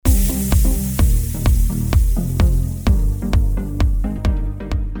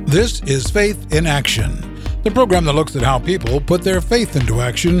This is Faith in Action, the program that looks at how people put their faith into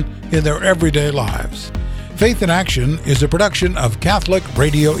action in their everyday lives. Faith in Action is a production of Catholic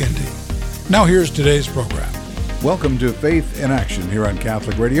Radio Indy. Now here's today's program. Welcome to Faith in Action here on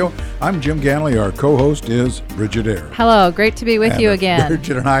Catholic Radio. I'm Jim Ganley. Our co-host is Bridget Eyre. Hello, great to be with you again.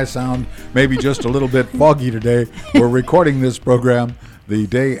 Bridget and I sound maybe just a little bit foggy today. We're recording this program the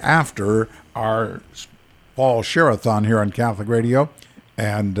day after our fall share-a-thon here on Catholic Radio,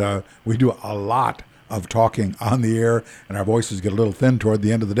 and we do a lot of talking on the air, and our voices get a little thin toward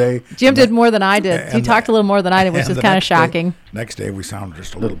the end of the day. Jim did more than I did. He talked a little more than I did, which is kind of shocking. Next day, we sound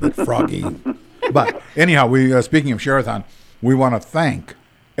just a little bit froggy. But anyhow, we speaking of share-a-thon, we want to thank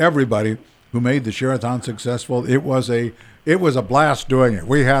everybody who made the share-a-thon successful. It was a blast doing it.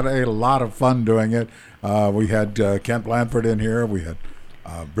 We had a lot of fun doing it. We had Kent Blanford in here. We had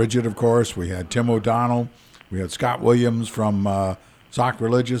Bridget, of course. We had Tim O'Donnell. We had Scott Williams from Sock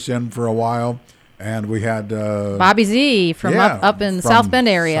Religious in for a while. And we had Bobby Z from up in South Bend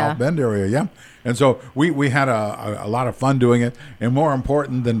area. South Bend area, yeah. And so we had a lot of fun doing it. And more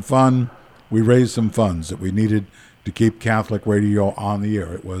important than fun, we raised some funds that we needed to keep Catholic Radio on the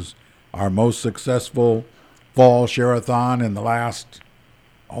air. It was our most successful fall share-a-thon in the last,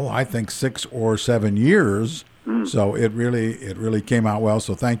 I think 6 or 7 years. So it really came out well.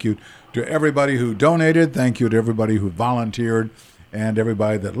 So thank you to everybody who donated. Thank you to everybody who volunteered, and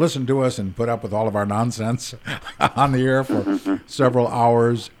everybody that listened to us and put up with all of our nonsense on the air for several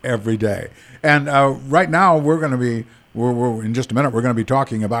hours every day. And right now we're in just a minute, we're going to be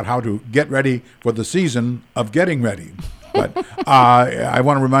talking about how to get ready for the season of getting ready. But I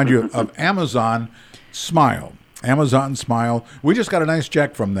want to remind you of Amazon Smile. Amazon Smile. We just got a nice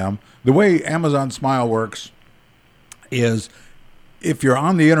check from them. The way Amazon Smile works is if you're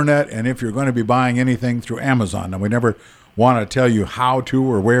on the internet and if you're going to be buying anything through Amazon, and we never want to tell you how to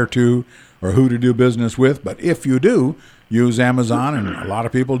or where to or who to do business with, but if you do use Amazon, and a lot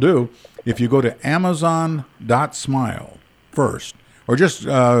of people do, if you go to amazon.smile first, or just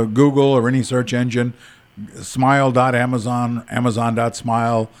Google or any search engine, smile.amazon,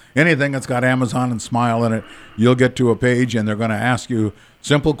 amazon.smile, anything that's got Amazon and Smile in it, you'll get to a page and they're going to ask you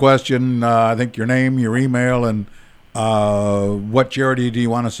simple question, I think your name, your email, and what charity do you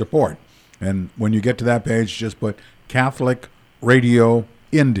want to support? And when you get to that page, just put Catholic Radio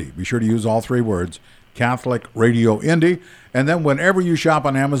Indy. Be sure to use all 3 words, Catholic Radio Indy. And then whenever you shop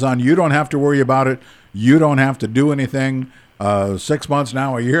on Amazon, you don't have to worry about it. You don't have to do anything. 6 months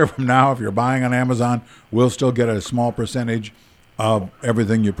now, a year from now, if you're buying on Amazon, we'll still get a small percentage of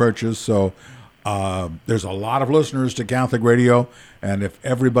everything you purchase. So there's a lot of listeners to Catholic Radio, and if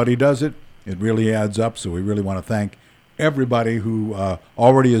everybody does it, it really adds up. So we really want to thank everybody who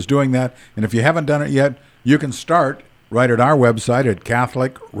already is doing that. And if you haven't done it yet, you can start right at our website at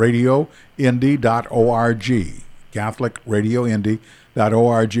catholicradioindy.org.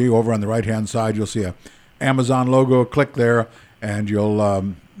 catholicradioindy.org. Over on the right-hand side, you'll see a Amazon logo. Click there, and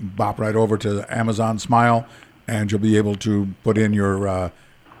you'll bop right over to Amazon Smile, and you'll be able to put in your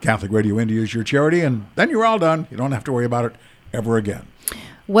Catholic Radio Indy as your charity, and then you're all done. You don't have to worry about it ever again.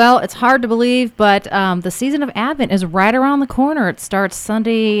 Well, it's hard to believe, but the season of Advent is right around the corner. It starts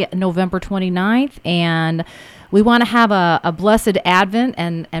Sunday, November 29th, and we want to have a blessed Advent,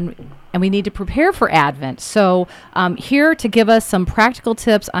 and we need to prepare for Advent. So here to give us some practical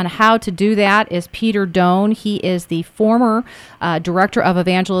tips on how to do that is Peter Doan. He is the former Director of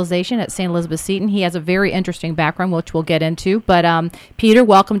Evangelization at St. Elizabeth Seton. He has a very interesting background, which we'll get into. But Peter,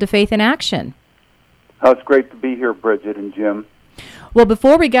 welcome to Faith in Action. Oh, it's great to be here, Bridget and Jim. Well,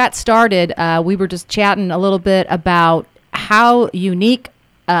 before we got started, we were just chatting a little bit about how unique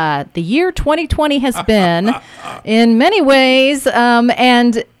the year 2020 has been in many ways,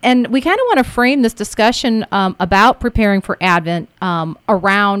 and we kind of want to frame this discussion about preparing for Advent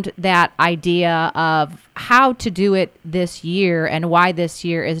around that idea of how to do it this year and why this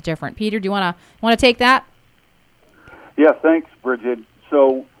year is different. Peter, do you want to take that? Yeah, thanks, Bridget.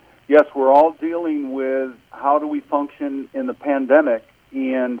 So, yes, we're all dealing with how do we function in the pandemic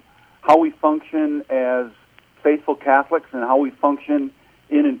and how we function as faithful Catholics and how we function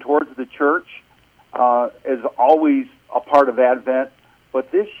in and towards the church is always a part of Advent.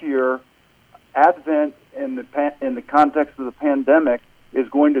 But this year, Advent in the context of the pandemic is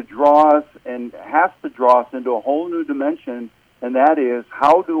going to draw us and has to draw us into a whole new dimension, and that is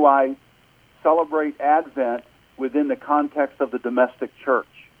how do I celebrate Advent within the context of the domestic church?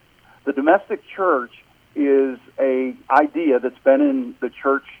 The domestic church is an idea that's been in the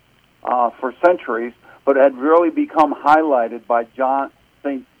church for centuries, but had really become highlighted by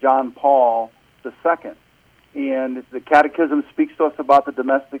St. John Paul II. and the Catechism speaks to us about the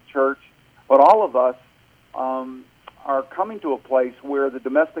domestic church, but all of us are coming to a place where the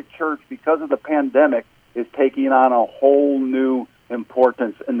domestic church, because of the pandemic, is taking on a whole new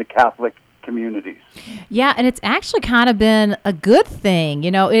importance in the Catholic communities. Yeah, and it's actually kind of been a good thing.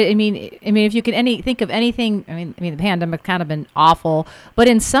 I mean, if you can think of anything, I mean, the pandemic kind of been awful, but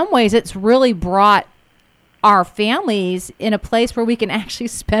in some ways, it's really brought our families in a place where we can actually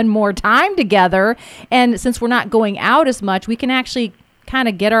spend more time together. And since we're not going out as much, we can actually kind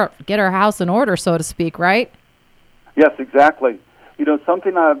of get our house in order, so to speak, right? Yes, exactly.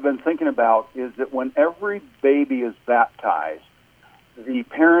 Something I've been thinking about is that when every baby is baptized, the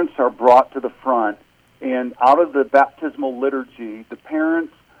parents are brought to the front, and out of the baptismal liturgy, the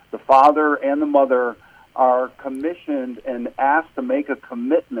parents, the father and the mother, are commissioned and asked to make a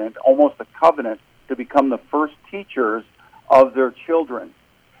commitment, almost a covenant, to become the first teachers of their children.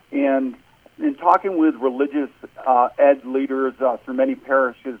 And in talking with religious ed leaders through many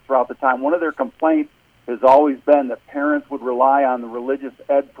parishes throughout the time, one of their complaints has always been that parents would rely on the religious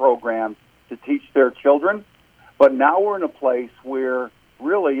ed programs to teach their children. But now we're in a place where,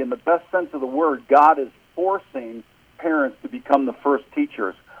 really, in the best sense of the word, God is forcing parents to become the first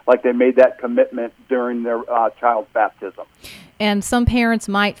teachers, like they made that commitment during their child's baptism. And some parents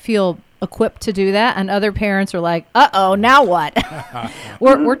might feel equipped to do that, and other parents are like, "Uh-oh, now what?"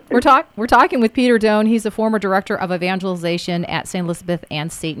 We're talking with Peter Doan. He's a former director of evangelization at St. Elizabeth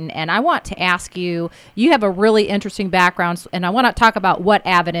Ann Seton, and I want to ask you. You have a really interesting background, and I want to talk about what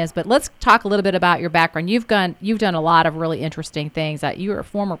Advent is. But let's talk a little bit about your background. You've done a lot of really interesting things. That you're a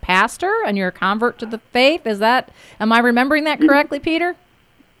former pastor and you're a convert to the faith. Am I remembering that correctly, Peter?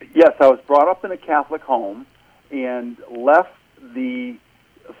 Yes, I was brought up in a Catholic home and left the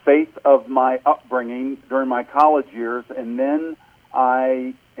faith of my upbringing during my college years, and then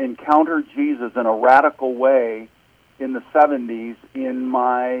I encountered Jesus in a radical way in the 70s in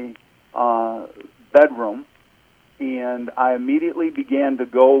my bedroom, and I immediately began to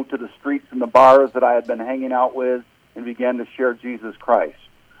go to the streets and the bars that I had been hanging out with and began to share Jesus Christ.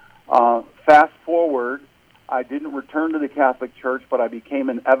 Fast forward, I didn't return to the Catholic Church, but I became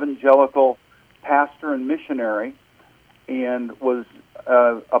an evangelical pastor and missionary, and was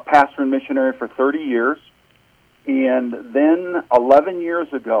a pastor and missionary for 30 years. And then 11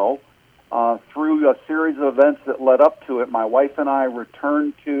 years ago, through a series of events that led up to it, my wife and I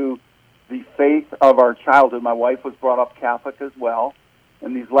returned to the faith of our childhood. My wife was brought up Catholic as well.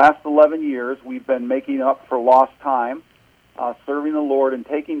 In these last 11 years, we've been making up for lost time, serving the Lord and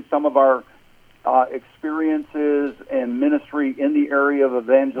taking some of our experiences and ministry in the area of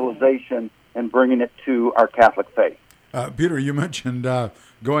evangelization and bringing it to our Catholic faith. Peter, you mentioned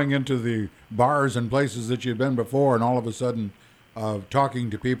going into the bars and places that you'd been before, and all of a sudden talking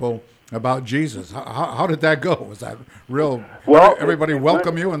to people about Jesus. How did that go? Was that real? Well, everybody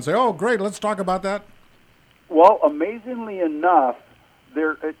welcome you and say, "Oh, great, let's talk about that"? Well, amazingly enough,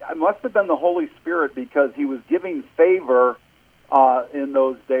 it must have been the Holy Spirit, because he was giving favor in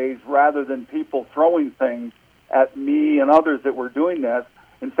those days rather than people throwing things at me and others that were doing this.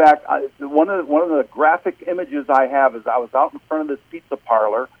 In fact, one of the graphic images I have is I was out in front of this pizza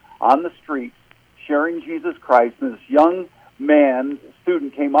parlor on the street sharing Jesus Christ, and this young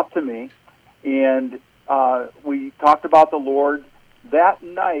student came up to me, and we talked about the Lord. That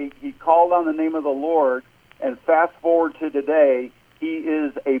night, he called on the name of the Lord, and fast forward to today, he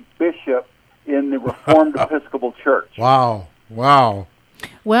is a bishop in the Reformed Episcopal Church. Wow.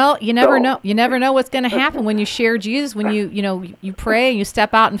 Well, you never know. You never know what's going to happen when you share Jesus. When you pray and you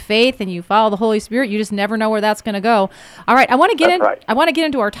step out in faith and you follow the Holy Spirit. You just never know where that's going to go. All right, I want to get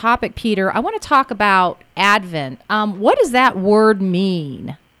into our topic, Peter. I want to talk about Advent. What does that word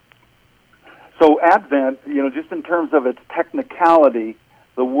mean? So Advent, just in terms of its technicality,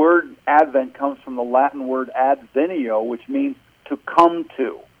 the word Advent comes from the Latin word advenio, which means to come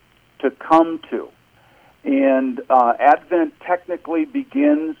to. And Advent technically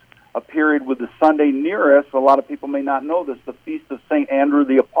begins a period with the Sunday nearest. A lot of people may not know this, the Feast of St. Andrew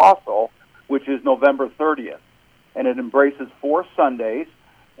the Apostle, which is November 30th. And it embraces 4 Sundays,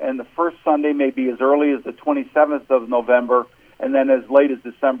 and the first Sunday may be as early as the 27th of November, and then as late as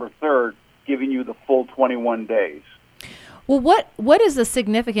December 3rd, giving you the full 21 days. Well, what is the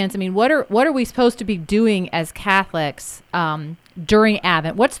significance? I mean, what are we supposed to be doing as Catholics during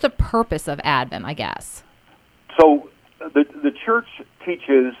Advent? What's the purpose of Advent, I guess? So the Church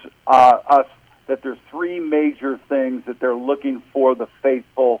teaches us that there's 3 major things that they're looking for the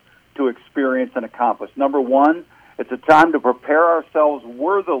faithful to experience and accomplish. Number 1, it's a time to prepare ourselves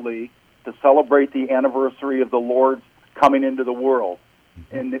worthily to celebrate the anniversary of the Lord's coming into the world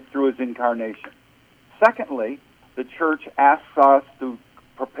and through his incarnation. secondly, the church asks us to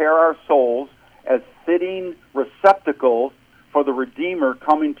prepare our souls as fitting receptacles for the Redeemer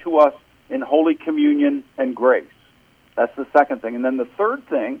coming to us in Holy Communion and grace. That's the second thing. And then the third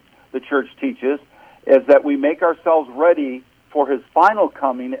thing the church teaches is that we make ourselves ready for his final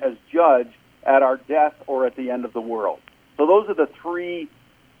coming as judge at our death or at the end of the world. So those are the three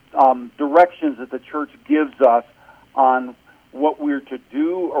directions that the church gives us on what we're to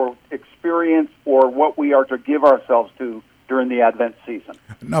do or experience or what we are to give ourselves to during the Advent season.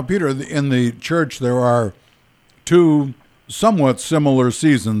 Now, Peter, in the church there are two somewhat similar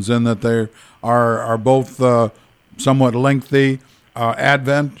seasons in that they are both somewhat lengthy,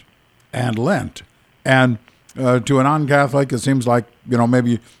 Advent and Lent. And to a non-Catholic, it seems like,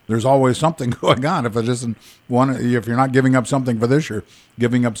 maybe there's always something going on. If it isn't one, if you're not giving up something for this, you're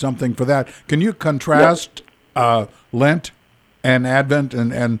giving up something for that. Can you contrast Lent and Advent?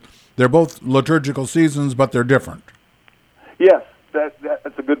 And they're both liturgical seasons, but they're different. Yes,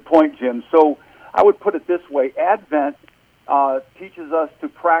 that's a good point, Jim. So I would put it this way. Advent teaches us to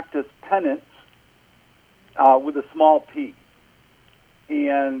practice penance with a small p.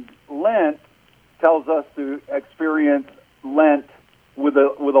 And Lent tells us to experience Lent with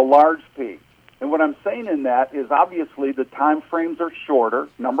a large P. And what I'm saying in that is obviously the time frames are shorter,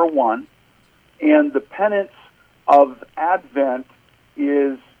 number one, and the penance of Advent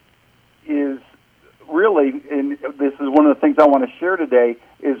is really, and this is one of the things I want to share today,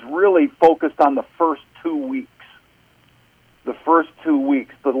 is really focused on the first 2 weeks. The first 2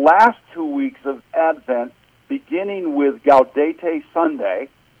 weeks. The last 2 weeks of Advent, beginning with Gaudete Sunday,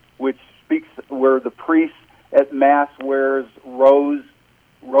 which speaks where the priest at Mass wears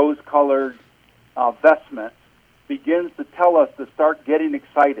rose-colored vestments, begins to tell us to start getting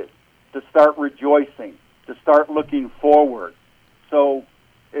excited, to start rejoicing, to start looking forward. So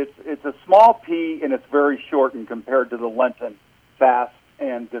it's a small P, and it's very shortened compared to the Lenten fast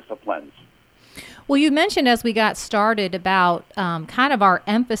and disciplines. Well, you mentioned as we got started about kind of our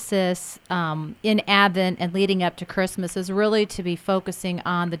emphasis in Advent and leading up to Christmas is really to be focusing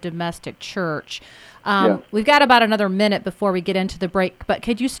on the domestic church. Yes. We've got about another minute before we get into the break, but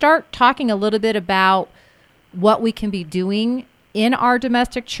could you start talking a little bit about what we can be doing in our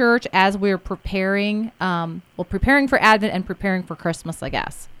domestic church as we're preparing for Advent and preparing for Christmas, I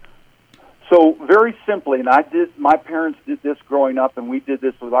guess? So very simply, and my parents did this growing up, and we did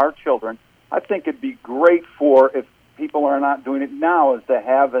this with our children. I think it'd be great if people are not doing it now, is to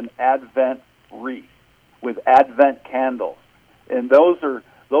have an Advent wreath with Advent candles. And those are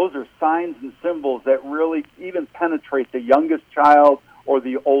signs and symbols that really even penetrate the youngest child or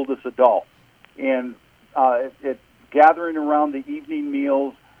the oldest adult. And it's gathering around the evening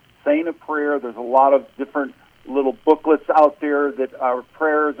meals, saying a prayer. There's a lot of different little booklets out there that are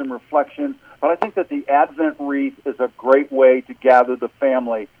prayers and reflections. But I think that the Advent wreath is a great way to gather the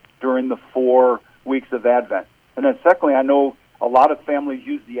family during the 4 weeks of Advent. And then secondly, I know a lot of families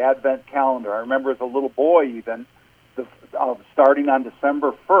use the Advent calendar. I remember as a little boy even, starting on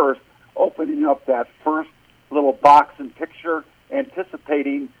December 1st, opening up that first little box and picture,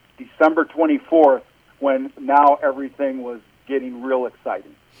 anticipating December 24th, when now everything was getting real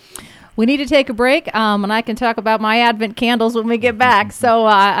exciting. We need to take a break, and I can talk about my Advent candles when we get back. So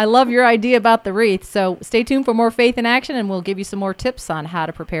I love your idea about the wreath. So stay tuned for more Faith in Action, and we'll give you some more tips on how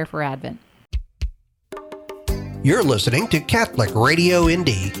to prepare for Advent. You're listening to Catholic Radio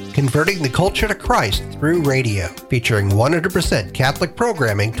Indy, converting the culture to Christ through radio, featuring 100% Catholic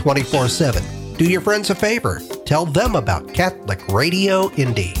programming 24/7. Do your friends a favor. Tell them about Catholic Radio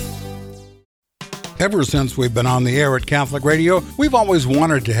Indy. Ever since we've been on the air at Catholic Radio, we've always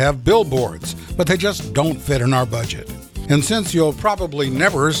wanted to have billboards, but they just don't fit in our budget. And since you'll probably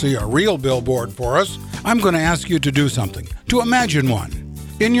never see a real billboard for us, I'm going to ask you to do something, to imagine one.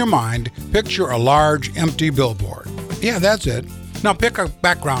 In your mind, picture a large, empty billboard. Yeah, that's it. Now pick a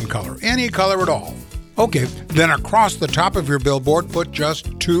background color, any color at all. Okay, then across the top of your billboard, put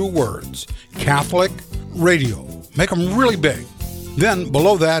just 2 words, Catholic Radio. Make them really big. Then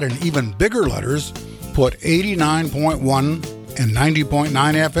below that, in even bigger letters, put 89.1 and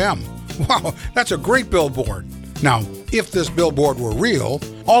 90.9 FM. Wow, that's a great billboard. Now, if this billboard were real,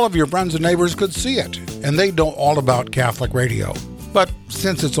 all of your friends and neighbors could see it, and they'd know all about Catholic Radio. But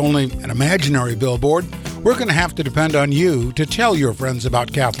since it's only an imaginary billboard, we're going to have to depend on you to tell your friends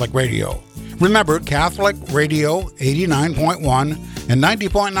about Catholic Radio. Remember, Catholic Radio 89.1 and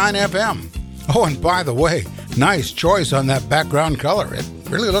 90.9 FM. Oh, and by the way, nice choice on that background color. It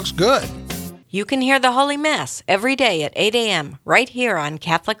really looks good. You can hear the Holy Mass every day at 8 a.m. right here on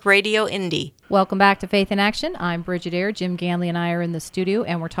Catholic Radio Indy. Welcome back to Faith in Action. I'm Bridget Eyre. Jim Ganley and I are in the studio,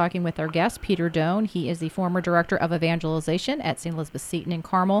 and we're talking with our guest, Peter Doan. He is the former director of evangelization at St. Elizabeth Seton in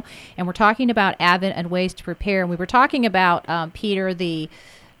Carmel, and we're talking about Advent and ways to prepare. And we were talking about, Peter, the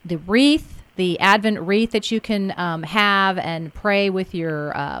wreath, the Advent wreath that you can have and pray with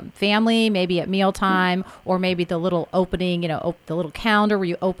your family, maybe at mealtime, or maybe the little opening, the little calendar where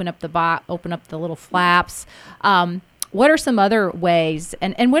you open up the little flaps. What are some other ways?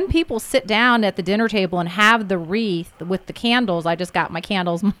 And when people sit down at the dinner table and have the wreath with the candles, I just got my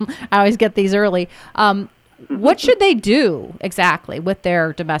candles. I always get these early. What should they do exactly with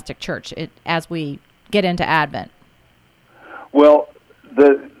their domestic church as we get into Advent? Well,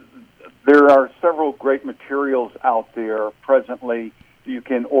 there are several great materials out there presently. You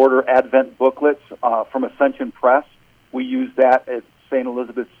can order Advent booklets from Ascension Press. We use that at St.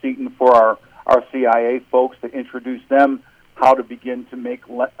 Elizabeth Seton for our RCIA folks to introduce them how to begin to make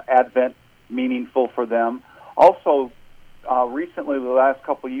Advent meaningful for them. Also, recently, the last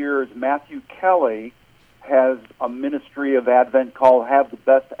couple of years, Matthew Kelly has a ministry of Advent called Have the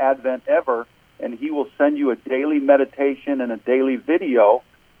Best Advent Ever, and he will send you a daily meditation and a daily video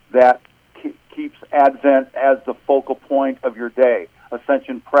that keeps Advent as the focal point of your day.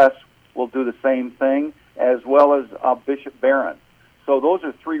 Ascension Press will do the same thing, as well as Bishop Barron. So those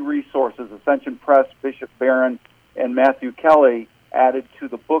are three resources, Ascension Press, Bishop Barron, and Matthew Kelly, added to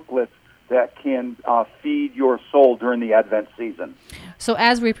the booklets that can feed your soul during the Advent season. So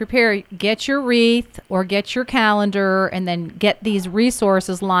as we prepare, get your wreath or get your calendar, and then get these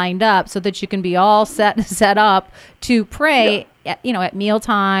resources lined up so that you can be all set up to pray. Yeah. At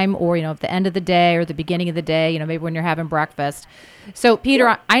mealtime, or at the end of the day or the beginning of the day. Maybe when you're having breakfast. So Peter,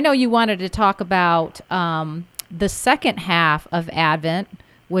 yeah. I know you wanted to talk about the second half of Advent,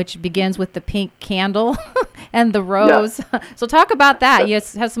 which begins with the pink candle and the rose. Yeah. So talk about that. You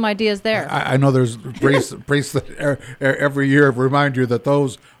have some ideas there. I know there's priests that every year remind you that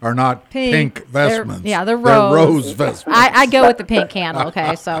those are not pink vestments. They're rose. They're rose vestments. I go with the pink candle,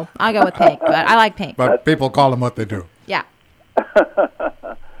 okay? So I'll go with pink, but I like pink. But people call them what they do. Yeah.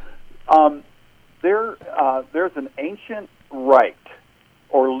 There's an ancient rite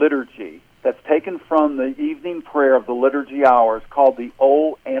or liturgy that's taken from the evening prayer of the liturgy hours called the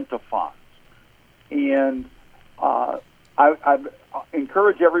O Antiphons. And I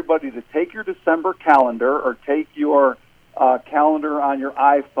encourage everybody to take your December calendar or take your calendar on your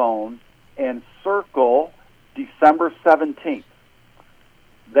iPhone and circle December 17th.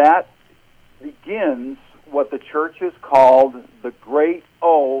 That begins what the church has called the Great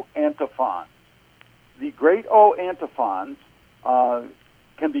O Antiphons. The Great O Antiphons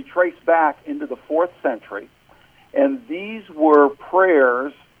can be traced back into the 4th century, and these were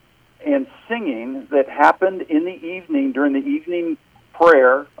prayers and singing that happened in the evening during the evening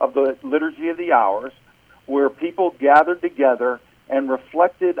prayer of the Liturgy of the Hours, where people gathered together and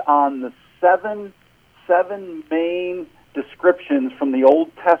reflected on the seven main descriptions from the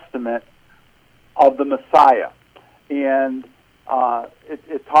Old Testament of the Messiah. And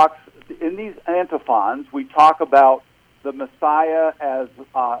it talks, in these antiphons, we talk about the Messiah as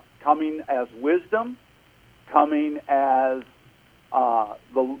coming as wisdom, coming as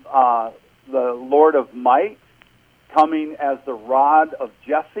the Lord of might, coming as the rod of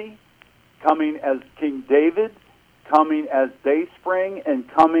Jesse, coming as King David, coming as Dayspring, and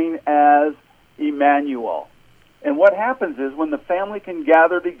coming as Emmanuel. And what happens is when the family can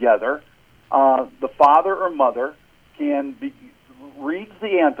gather together, the father or mother reads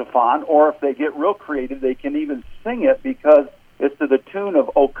the antiphon, or if they get real creative, they can even sing it because it's to the tune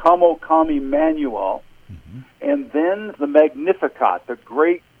of O Come, Emmanuel. Mm-hmm. And then the Magnificat, the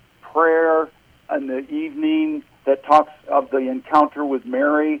great prayer in the evening that talks of the encounter with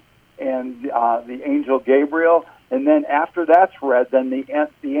Mary and the angel Gabriel. And then after that's read, then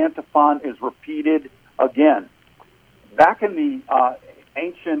the antiphon is repeated again. Back in the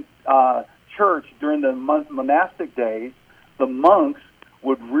ancient church during the monastic days, the monks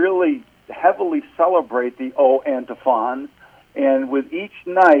would really heavily celebrate the O Antiphon, and with each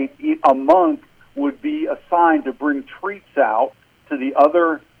night, a monk would be assigned to bring treats out to the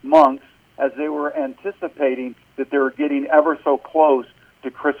other monks as they were anticipating that they were getting ever so close to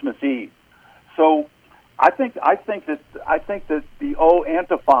Christmas Eve. So I think that the O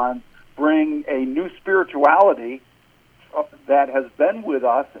Antiphons bring a new spirituality that has been with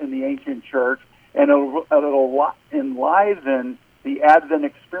us in the ancient church, and it'll enliven the Advent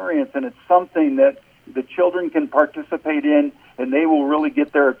experience, and it's something that the children can participate in, and they will really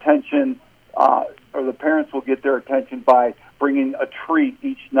get their attention, or the parents will get their attention by bringing a treat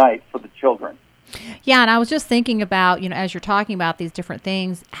each night for the children. Yeah, and I was just thinking about, as you're talking about these different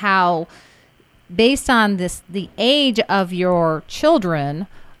things, how based on the age of your children,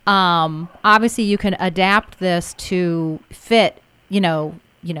 obviously you can adapt this to fit,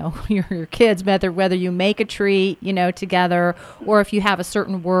 your kids, whether you make a treat, together, or if you have a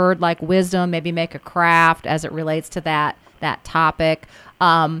certain word like wisdom, maybe make a craft as it relates to that topic.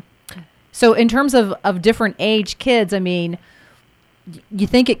 So in terms of different age kids, I mean, you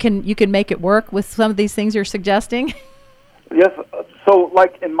think you can make it work with some of these things you're suggesting? Yes. So,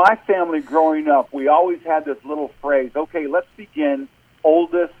 like in my family growing up, we always had this little phrase, okay, let's begin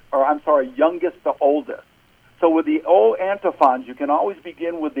youngest to oldest. So with the O antiphons, you can always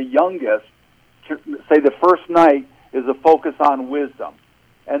begin with the youngest. To say the first night is a focus on wisdom.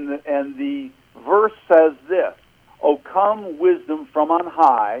 And the verse says this, O come wisdom from on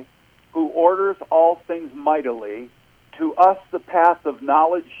high, who orders all things mightily, to us the path of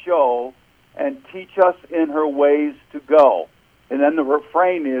knowledge show, and teach us in her ways to go. And then the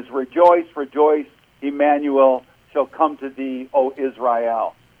refrain is, rejoice, rejoice, Emmanuel shall come to thee, O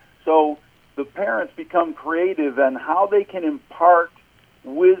Israel. So the parents become creative in how they can impart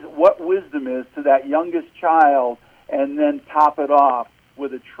what wisdom is to that youngest child, and then top it off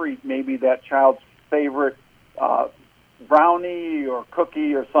with a treat, maybe that child's favorite brownie or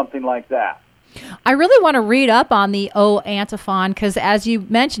cookie or something like that. I really want to read up on the O antiphon because, as you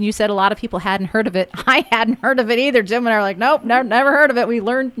mentioned, you said a lot of people hadn't heard of it. I hadn't heard of it either. Jim and I are like, nope, never heard of it. We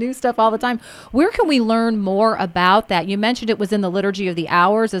learn new stuff all the time. Where can we learn more about that? You mentioned it was in the Liturgy of the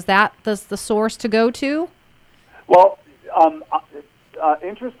Hours. Is that the source to go to? Well,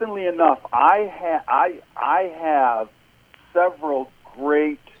 interestingly enough, I have several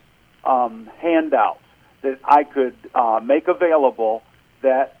great handouts that I could make available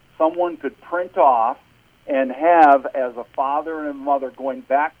that someone could print off and have as a father and a mother going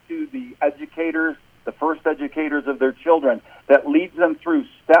back to the educators, the first educators of their children, that leads them through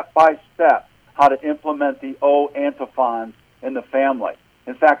step by step how to implement the O antiphons in the family.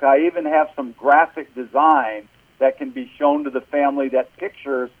 In fact, I even have some graphic design that can be shown to the family that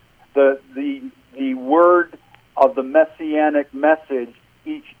pictures the word of the messianic message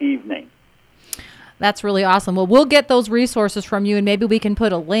each evening. That's really awesome. Well, we'll get those resources from you, and maybe we can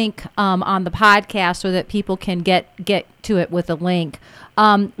put a link on the podcast so that people can get to it with a link.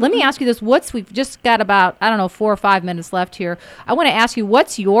 Let me ask you this. We've just got about, 4 or 5 minutes left here. I want to ask you,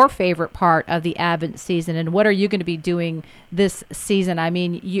 what's your favorite part of the Advent season, and what are you going to be doing this season? I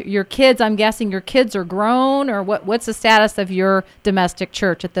mean, your kids, I'm guessing your kids are grown, or what's the status of your domestic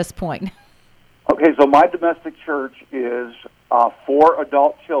church at this point? Okay, so my domestic church is 4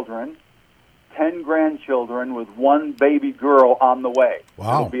 adult children, 10 grandchildren with 1 baby girl on the way.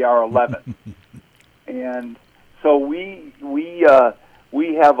 Wow. It'll be our 11th. And so we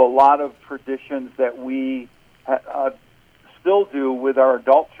have a lot of traditions that we still do with our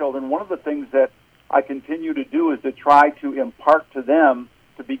adult children. One of the things that I continue to do is to try to impart to them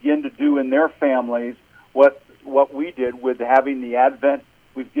to begin to do in their families what we did with having the Advent.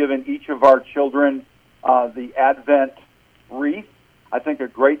 We've given each of our children the Advent wreath. I think a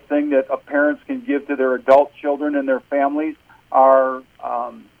great thing that parents can give to their adult children and their families are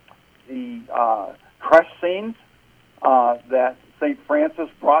the creche scenes that St. Francis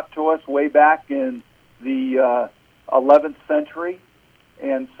brought to us way back in the 11th century.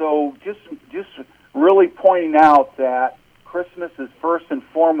 And so just really pointing out that Christmas is first and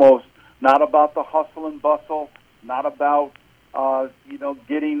foremost not about the hustle and bustle, not about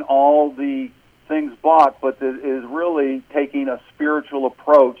getting all the things bought, but that is really taking a spiritual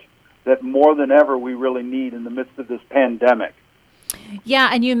approach that more than ever we really need in the midst of this pandemic. Yeah,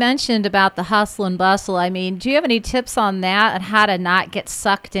 and you mentioned about the hustle and bustle. I mean, do you have any tips on that and how to not get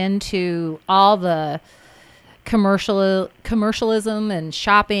sucked into all the commercialism and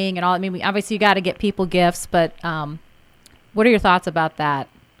shopping and all? I mean, obviously you got to get people gifts, but what are your thoughts about that?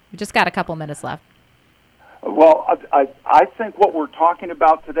 We just got a couple minutes left. Well, I think what we're talking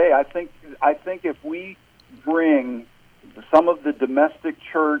about today, I think if we bring some of the domestic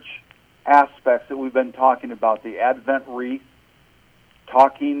church aspects that we've been talking about, the Advent wreath,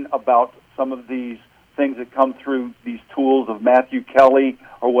 talking about some of these things that come through these tools of Matthew Kelly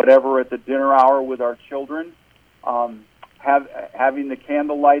or whatever at the dinner hour with our children, having the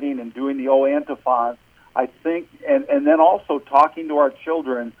candle lighting and doing the O antiphons, I think, and then also talking to our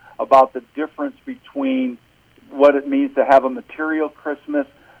children about the difference between what it means to have a material Christmas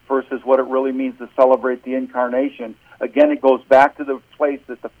versus what it really means to celebrate the Incarnation. Again, it goes back to the place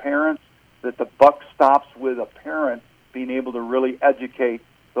that the buck stops with a parent being able to really educate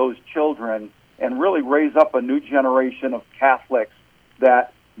those children and really raise up a new generation of Catholics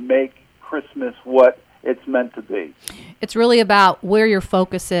that make Christmas what it's meant to be. It's really about where your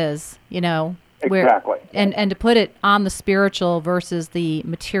focus is, you know. Exactly. And to put it on the spiritual versus the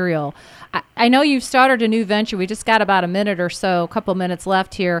material. I know you've started a new venture. We just got about a minute or so, a couple minutes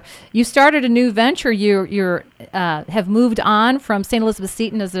left here. You started a new venture. You have moved on from St. Elizabeth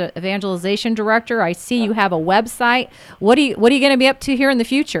Seton as an evangelization director. I see you have a website. What are you going to be up to here in the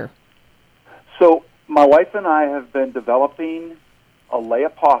future? So my wife and I have been developing a lay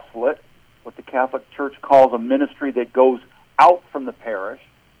apostolate, what the Catholic Church calls a ministry that goes out from the parish,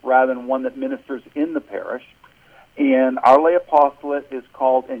 rather than one that ministers in the parish. And our lay apostolate is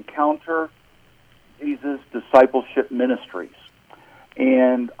called Encounter Jesus Discipleship Ministries.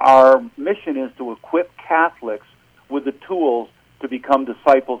 And our mission is to equip Catholics with the tools to become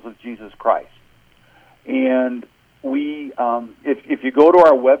disciples of Jesus Christ. And we, if you go to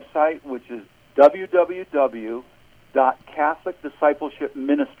our website, which is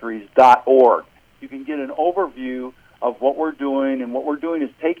www.catholicdiscipleshipministries.org, you can get an overview of what we're doing, and what we're doing is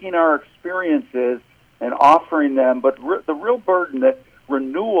taking our experiences and offering them, but the real burden that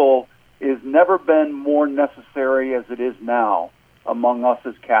renewal has never been more necessary as it is now among us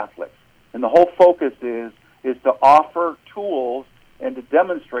as Catholics. And the whole focus is to offer tools and to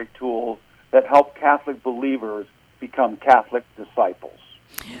demonstrate tools that help Catholic believers become Catholic disciples.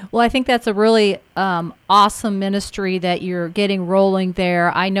 Well, I think that's a really awesome ministry that you're getting rolling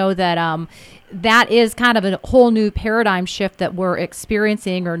there. I know that that is kind of a whole new paradigm shift that we're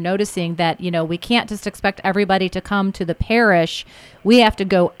experiencing or noticing, that, you know, we can't just expect everybody to come to the parish. We have to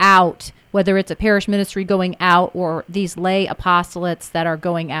go out, whether it's a parish ministry going out or these lay apostolates that are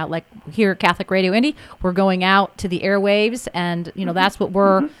going out, like here at Catholic Radio Indy, we're going out to the airwaves, and, you know, that's what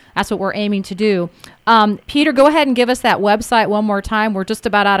we're aiming to do. Peter, go ahead and give us that website one more time. We're just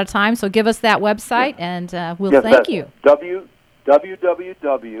about out of time, so give us that website, and we'll thank you.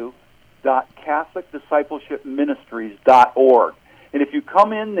 www.catholicdiscipleshipministries.org. And if you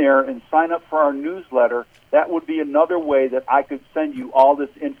come in there and sign up for our newsletter, that would be another way that I could send you all this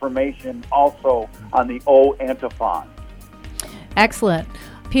information also on the O Antiphon. Excellent.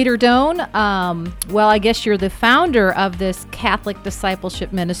 Peter Doan, well, I guess you're the founder of this Catholic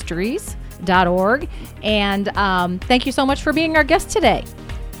Discipleship Ministries.org, and thank you so much for being our guest today.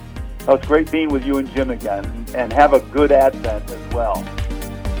 Oh, it's great being with you and Jim again, and have a good Advent as well.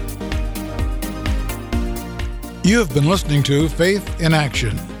 You have been listening to Faith in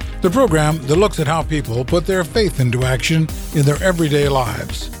Action, the program that looks at how people put their faith into action in their everyday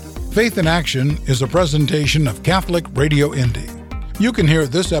lives. Faith in Action is a presentation of Catholic Radio Indy. You can hear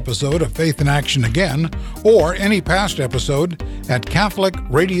this episode of Faith in Action again, or any past episode, at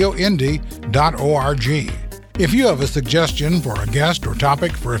catholicradioindy.org. If you have a suggestion for a guest or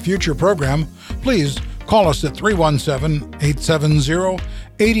topic for a future program, please call us at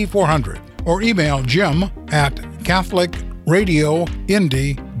 317-870-8400 or email Jim at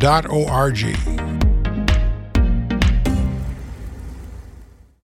catholicradioindy.org.